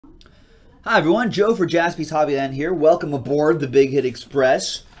Hi everyone, Joe for Jaspys Hobbyland here. Welcome aboard the Big Hit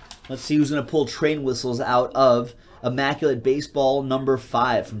Express. Let's see who's going to pull train whistles out of Immaculate Baseball number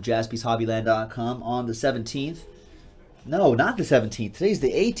 5 from JaspysHobbyland.com on the 17th. No, not the 17th. Today's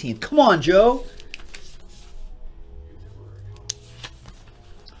the 18th. Come on, Joe.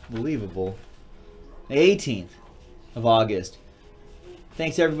 Unbelievable. The 18th of August.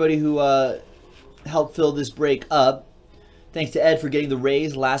 Thanks to everybody who helped fill this break up. Thanks to Ed for getting the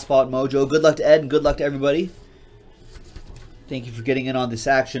Rays last spot mojo. Good luck to Ed and good luck to everybody. Thank you for getting in on this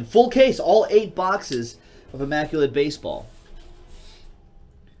action. Full case, all 8 boxes of Immaculate Baseball.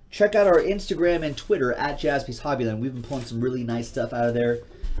 Check out our Instagram and Twitter at Jaspys Hobbyland. We've been pulling some really nice stuff out of there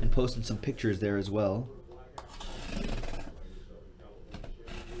and posting some pictures there as well.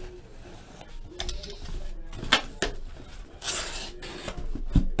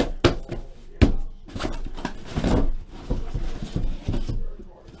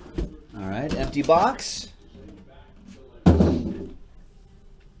 Alright, empty box.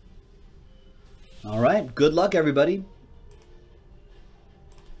 Alright, good luck everybody.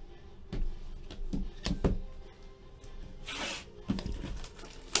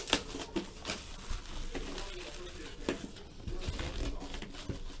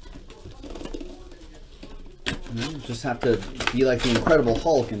 Just have to be like the Incredible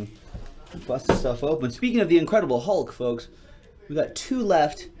Hulk and bust this stuff open. Speaking of the Incredible Hulk, folks, we got 2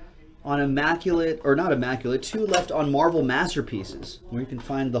 left on Immaculate, or not Immaculate, 2 left on Marvel Masterpieces, where you can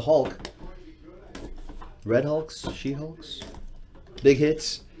find the Hulk. Red Hulks, She-Hulks, big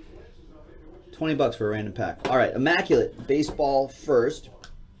hits. 20 bucks for a random pack. All right, Immaculate Baseball first.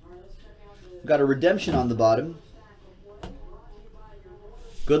 We've got a redemption on the bottom.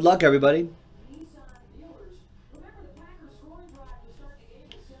 Good luck, everybody.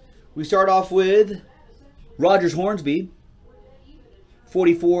 We start off with Rogers Hornsby.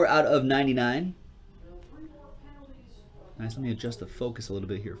 44 out of 99. Nice, let me adjust the focus a little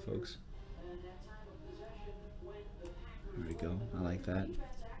bit here, folks. There we go, I like that.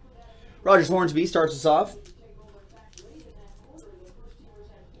 Rogers Hornsby starts us off.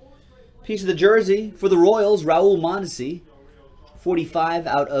 Piece of the jersey for the Royals, Raul Mondesi. 45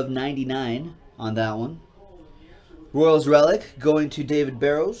 out of 99 on that one. Royals relic going to David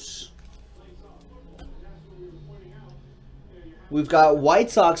Barrows. We've got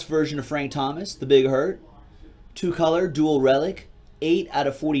White Sox version of Frank Thomas, the Big Hurt. 2-color dual relic, 8 out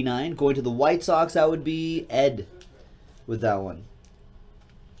of 49. Going to the White Sox, that would be Ed with that one.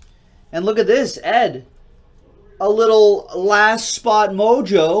 And look at this, Ed. A little last spot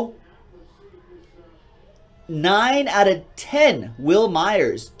mojo. 9 out of 10, Will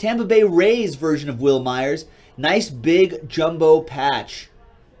Myers. Tampa Bay Rays version of Will Myers. Nice big jumbo patch.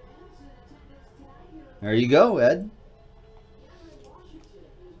 There you go, Ed.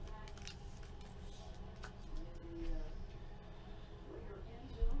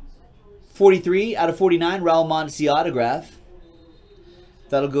 .43 out of 49, Raul Mondesi autograph.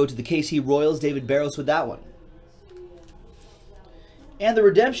 That'll go to the KC Royals, David Barrows with that one. And the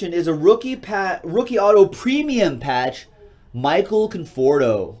redemption is a rookie auto premium patch, Michael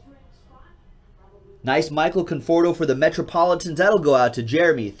Conforto. Nice Michael Conforto for the Metropolitans. That'll go out to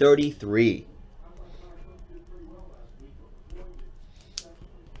Jeremy, 33.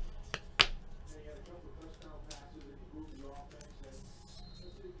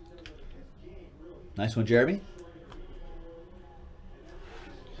 Nice one, Jeremy.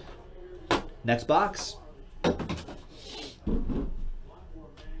 Next box.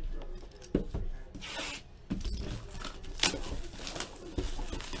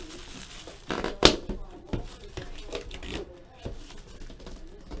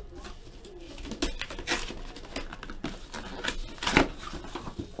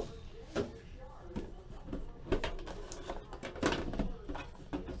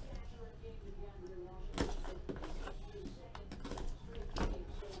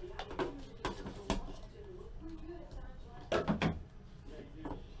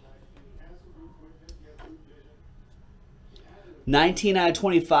 $19 out of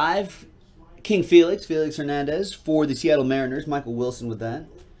 25, King Felix Hernandez for the Seattle Mariners. Michael Wilson with that.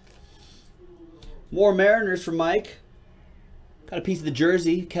 More Mariners for Mike. Got a piece of the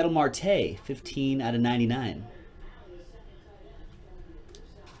jersey, Ketel Marte, 15 out of 99.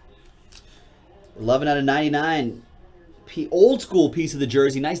 11 out of 99, old school piece of the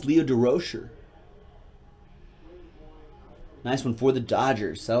jersey, nice Leo DeRocher. Nice one for the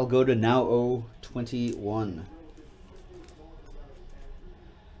Dodgers. That'll go to now 021.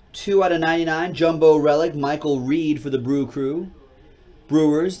 2 out of 99, Jumbo Relic, Michael Reed for the Brew Crew.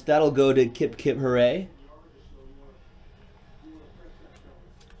 Brewers, that'll go to Kip Hooray.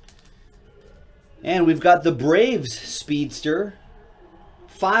 And we've got the Braves speedster.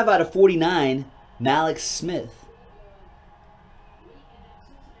 5 out of 49, Malik Smith.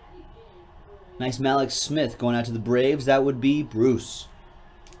 Nice Malik Smith going out to the Braves. That would be Bruce.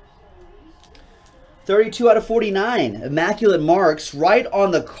 32 out of 49, Immaculate Marks, right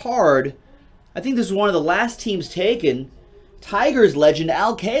on the card. I think this is one of the last teams taken. Tigers legend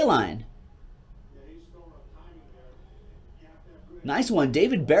Al Kaline. Nice one.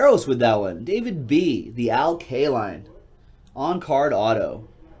 David Barros with that one. David B, the Al Kaline. On-card auto.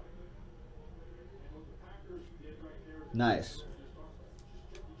 Nice.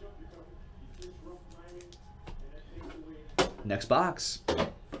 Next box.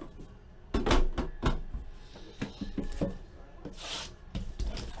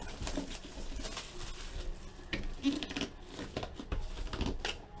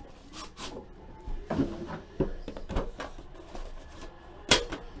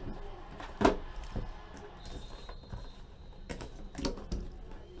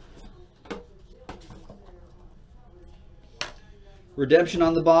 Redemption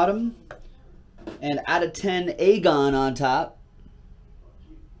on the bottom. And out of 10, Agon on top.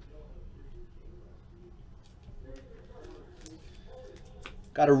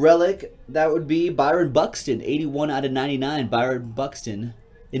 Got a relic. That would be Byron Buxton. 81 out of 99. Byron Buxton.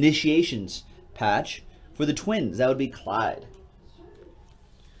 Initiations patch for the Twins. That would be Clyde.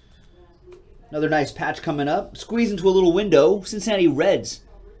 Another nice patch coming up. Squeeze into a little window. Cincinnati Reds.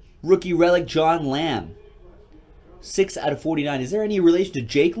 Rookie relic John Lamb. 6 out of 49. Is there any relation to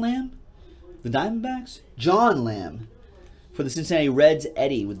Jake Lamb? The Diamondbacks? John Lamb. For the Cincinnati Reds,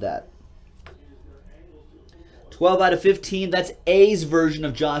 Eddie with that. 12 out of 15. That's A's version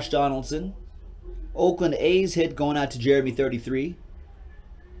of Josh Donaldson. Oakland A's hit going out to Jeremy 33.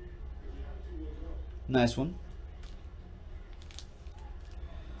 Nice one.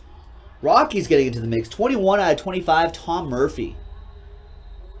 Rockies getting into the mix. 21 out of 25. Tom Murphy.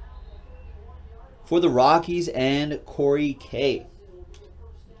 For the Rockies and Corey K.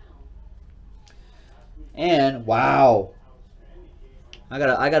 And wow, I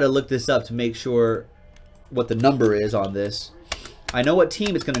gotta look this up to make sure what the number is on this. I know what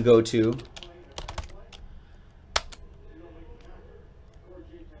team it's gonna go to.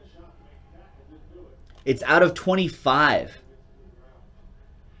 It's out of 25.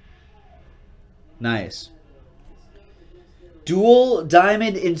 Nice. Dual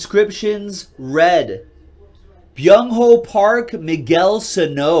Diamond Inscriptions Red. Byung-Ho Park, Miguel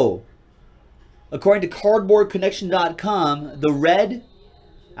Sano. According to CardboardConnection.com, the red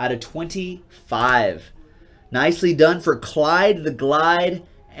out of 25. Nicely done for Clyde, the Glide,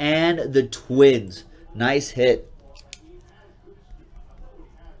 and the Twins. Nice hit.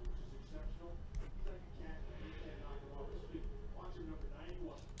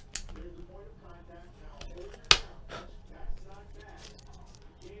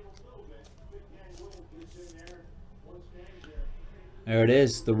 There it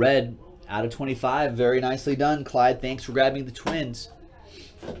is, the red out of 25. Very nicely done, Clyde. Thanks for grabbing the Twins.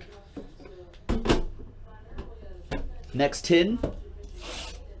 Next tin.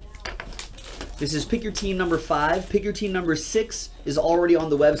 This is Pick Your Team number 5. Pick Your Team number 6 is already on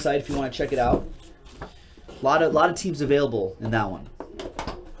the website if you want to check it out. A lot of teams available in that one.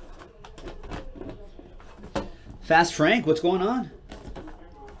 Fast Frank, what's going on?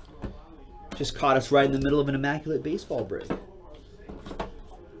 Just caught us right in the middle of an Immaculate baseball break.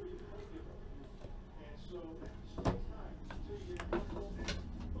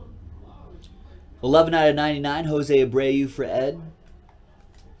 11 out of 99, Jose Abreu for Ed.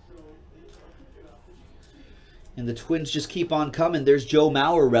 And the Twins just keep on coming. There's Joe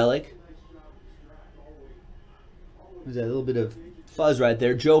Mauer relic. There's that little bit of fuzz right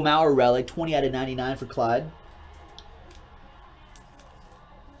there. Joe Mauer relic, 20 out of 99 for Clyde.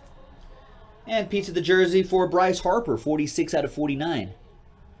 And piece of the jersey for Bryce Harper, 46 out of 49.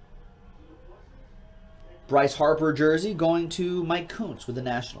 Bryce Harper jersey going to Mike Kuntz with the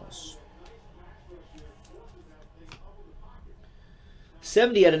Nationals.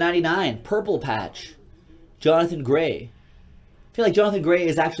 70 out of 99, purple patch, Jonathan Gray. I feel like Jonathan Gray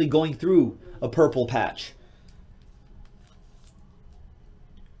is actually going through a purple patch.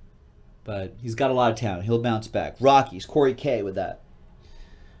 But he's got a lot of talent. He'll bounce back. Rockies, Corey K with that.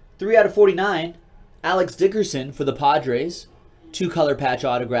 3 out of 49, Alex Dickerson for the Padres. 2-color patch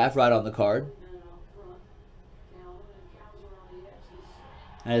autograph right on the card.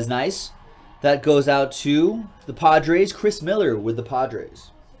 That is nice. That goes out to the Padres. Chris Miller with the Padres.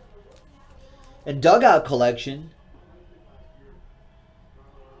 And dugout collection.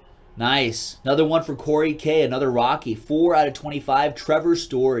 Nice. Another one for Corey K. Another Rocky. 4 out of 25. Trevor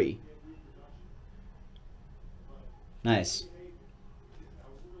Story. Nice.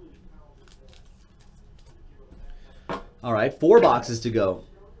 All right, 4 boxes to go.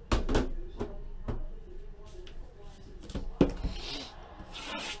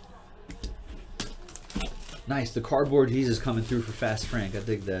 Nice, the cardboard Jesus coming through for Fast Frank. I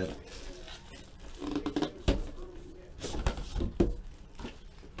dig that.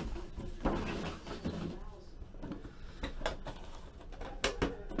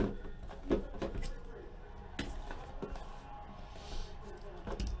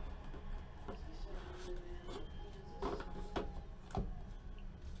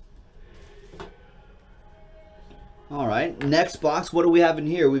 All right, next box, what do we have in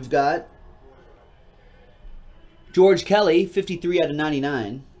here? We've got George Kelly, 53 out of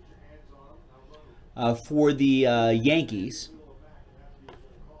 99 for the Yankees.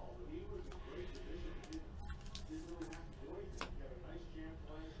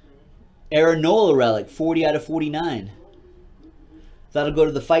 Aaron Nola relic, 40 out of 49. That'll go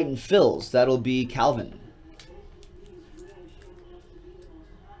to the Fightin' Phils. That'll be Calvin.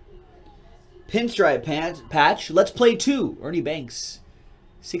 Pinstripe patch. Let's play 2. Ernie Banks.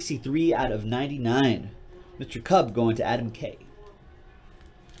 63 out of 99. Mr. Cub going to Adam K.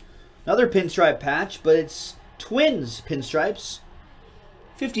 Another pinstripe patch, but it's Twins pinstripes.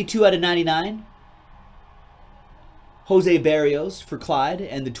 52 out of 99. Jose Barrios for Clyde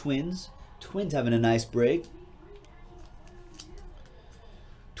and the Twins. Twins having a nice break.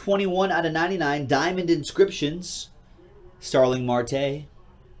 21 out of 99. Diamond inscriptions. Starling Marte.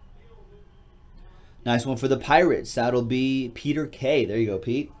 Nice one for the Pirates. That'll be Peter K. There you go,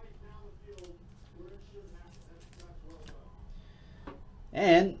 Pete.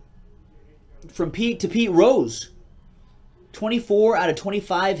 And from Pete to Pete Rose. 24 out of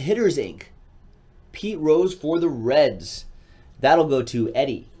 25 Hitters Inc. Pete Rose for the Reds. That'll go to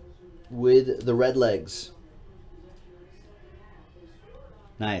Eddie with the Red Legs.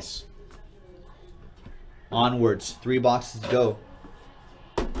 Nice. Onwards. 3 boxes to go.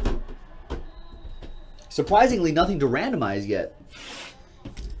 Surprisingly, nothing to randomize yet.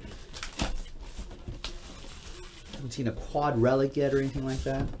 Haven't seen a quad relic yet or anything like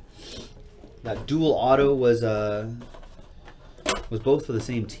that. That dual auto was both for the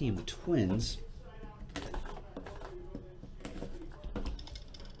same team, the Twins.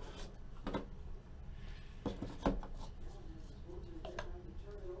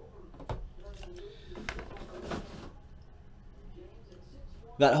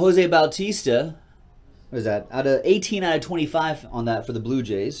 Got Jose Bautista. What is that? 18 out of 25 on that for the Blue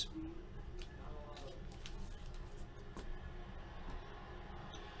Jays.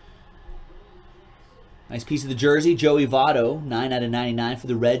 Nice piece of the jersey. Joey Votto, 9 out of 99 for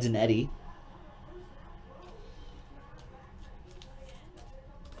the Reds and Eddie.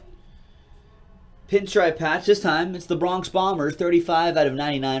 Pinstripe patch. This time it's the Bronx Bombers, 35 out of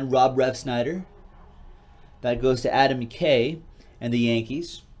 99, Rob Refsnyder. That goes to Adam K and the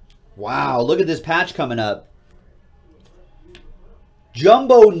Yankees. Wow, look at this patch coming up.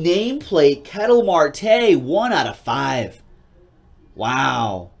 Jumbo nameplate, Kettle Marte, 1 out of 5.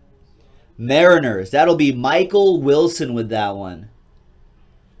 Wow. Mariners, that'll be Michael Wilson with that one.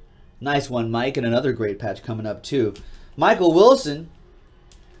 Nice one, Mike, and another great patch coming up too. Michael Wilson,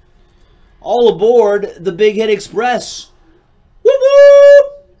 all aboard the Big Hit Express. Whoop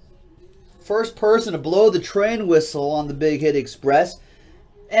whoop! First person to blow the train whistle on the Big Hit Express.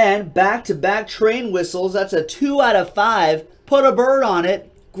 And back-to-back train whistles. That's a 2 out of 5. Put a bird on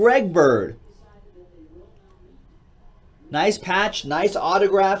it. Greg Bird. Nice patch. Nice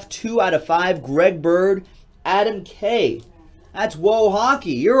autograph. 2 out of 5. Greg Bird. Adam K. That's Whoa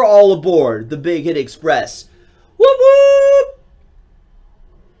Hockey. You're all aboard the Big Hit Express. Whoop whoop!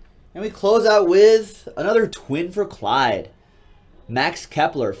 And we close out with another twin for Clyde. Max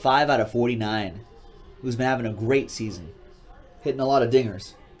Kepler. 5 out of 49. Who's been having a great season. Hitting a lot of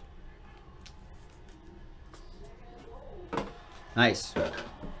dingers. Nice.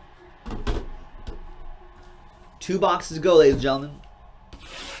 2 boxes to go, ladies and gentlemen.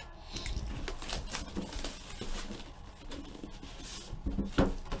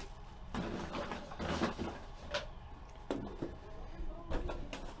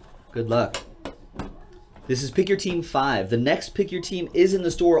 Good luck. This is Pick Your Team 5. The next Pick Your Team is in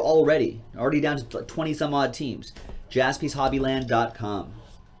the store already. Already down to 20 some odd teams. JaspysHobbyland.com.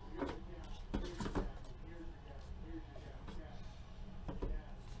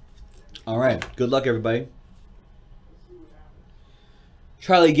 All right. Good luck, everybody.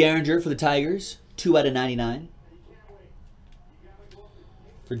 Charlie Gehringer for the Tigers. 2 out of 99.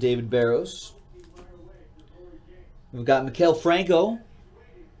 For David Barrows. We've got Maikel Franco.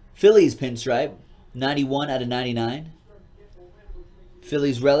 Phillies pinstripe. 91 out of 99.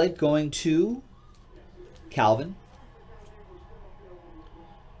 Phillies relic going to Calvin.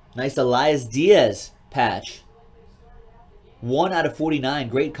 Nice Elias Diaz patch. 1 out of 49.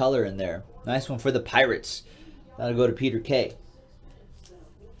 Great color in there. Nice one for the Pirates. That'll go to Peter K.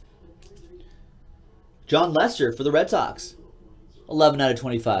 John Lester for the Red Sox. 11 out of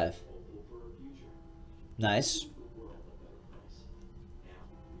 25. Nice.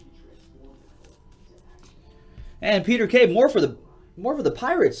 And Peter K, more for the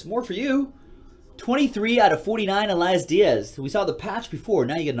Pirates, more for you. 23 out of 49, Elias Diaz. We saw the patch before.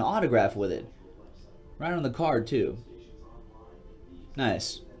 Now you get an autograph with it. Right on the card, too.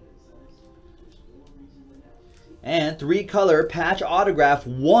 Nice. And 3-color patch autograph,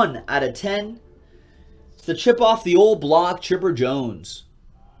 1 out of 10. It's the chip off the old block, Chipper Jones.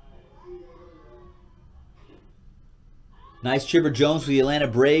 Nice Chipper Jones for the Atlanta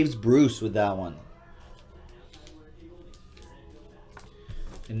Braves. Bruce with that one.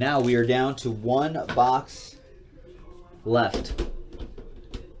 And now we are down to 1 box left.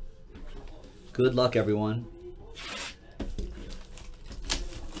 Good luck, everyone.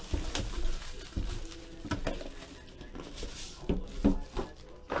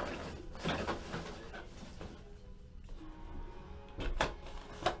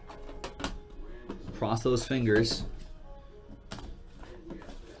 Cross those fingers.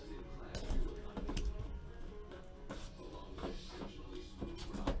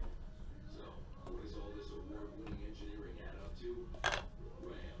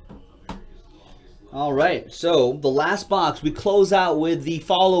 All right, so the last box, we close out with the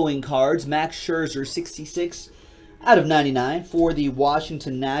following cards. Max Scherzer, 66 out of 99 for the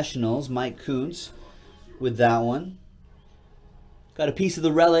Washington Nationals. Mike Kuntz with that one. Got a piece of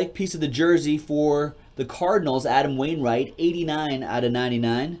the relic, piece of the jersey for the Cardinals. Adam Wainwright, 89 out of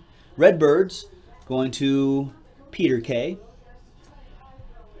 99. Redbirds going to Peter K.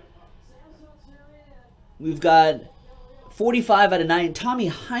 We've got 45 out of 9. Tommy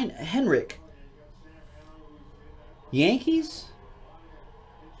Henrich. Yankees?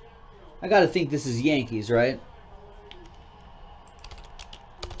 I gotta think this is Yankees, right?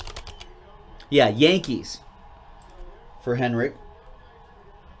 Yeah, Yankees for Henrich.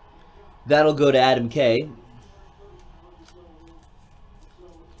 That'll go to Adam K.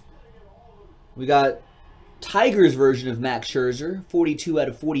 We got Tigers version of Max Scherzer, 42 out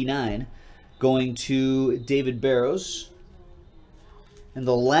of 49, going to David Barrows. And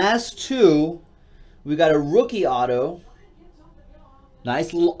the last two, we got a rookie auto.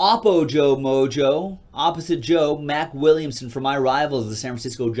 Nice little Oppo Joe mojo. Opposite Joe, Mac Williamson for my rivals, the San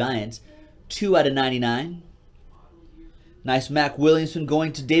Francisco Giants. 2 out of 99. Nice Mac Williamson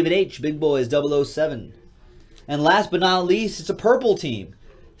going to David H. Big Boys 007. And last but not least, it's a purple team.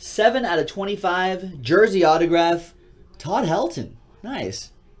 7 out of 25. Jersey autograph. Todd Helton.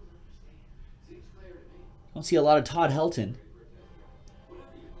 Nice. Don't see a lot of Todd Helton.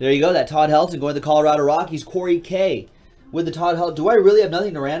 There you go, that Todd Helton going to the Colorado Rockies. Corey K with the Todd Helton. Do I really have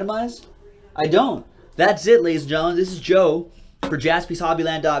nothing to randomize? I don't. That's it, ladies and gentlemen. This is Joe for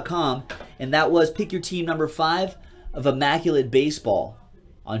JaspysHobbyland.com. And that was pick your team number 5 of Immaculate Baseball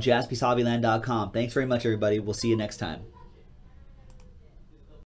on JaspysHobbyland.com. Thanks very much, everybody. We'll see you next time.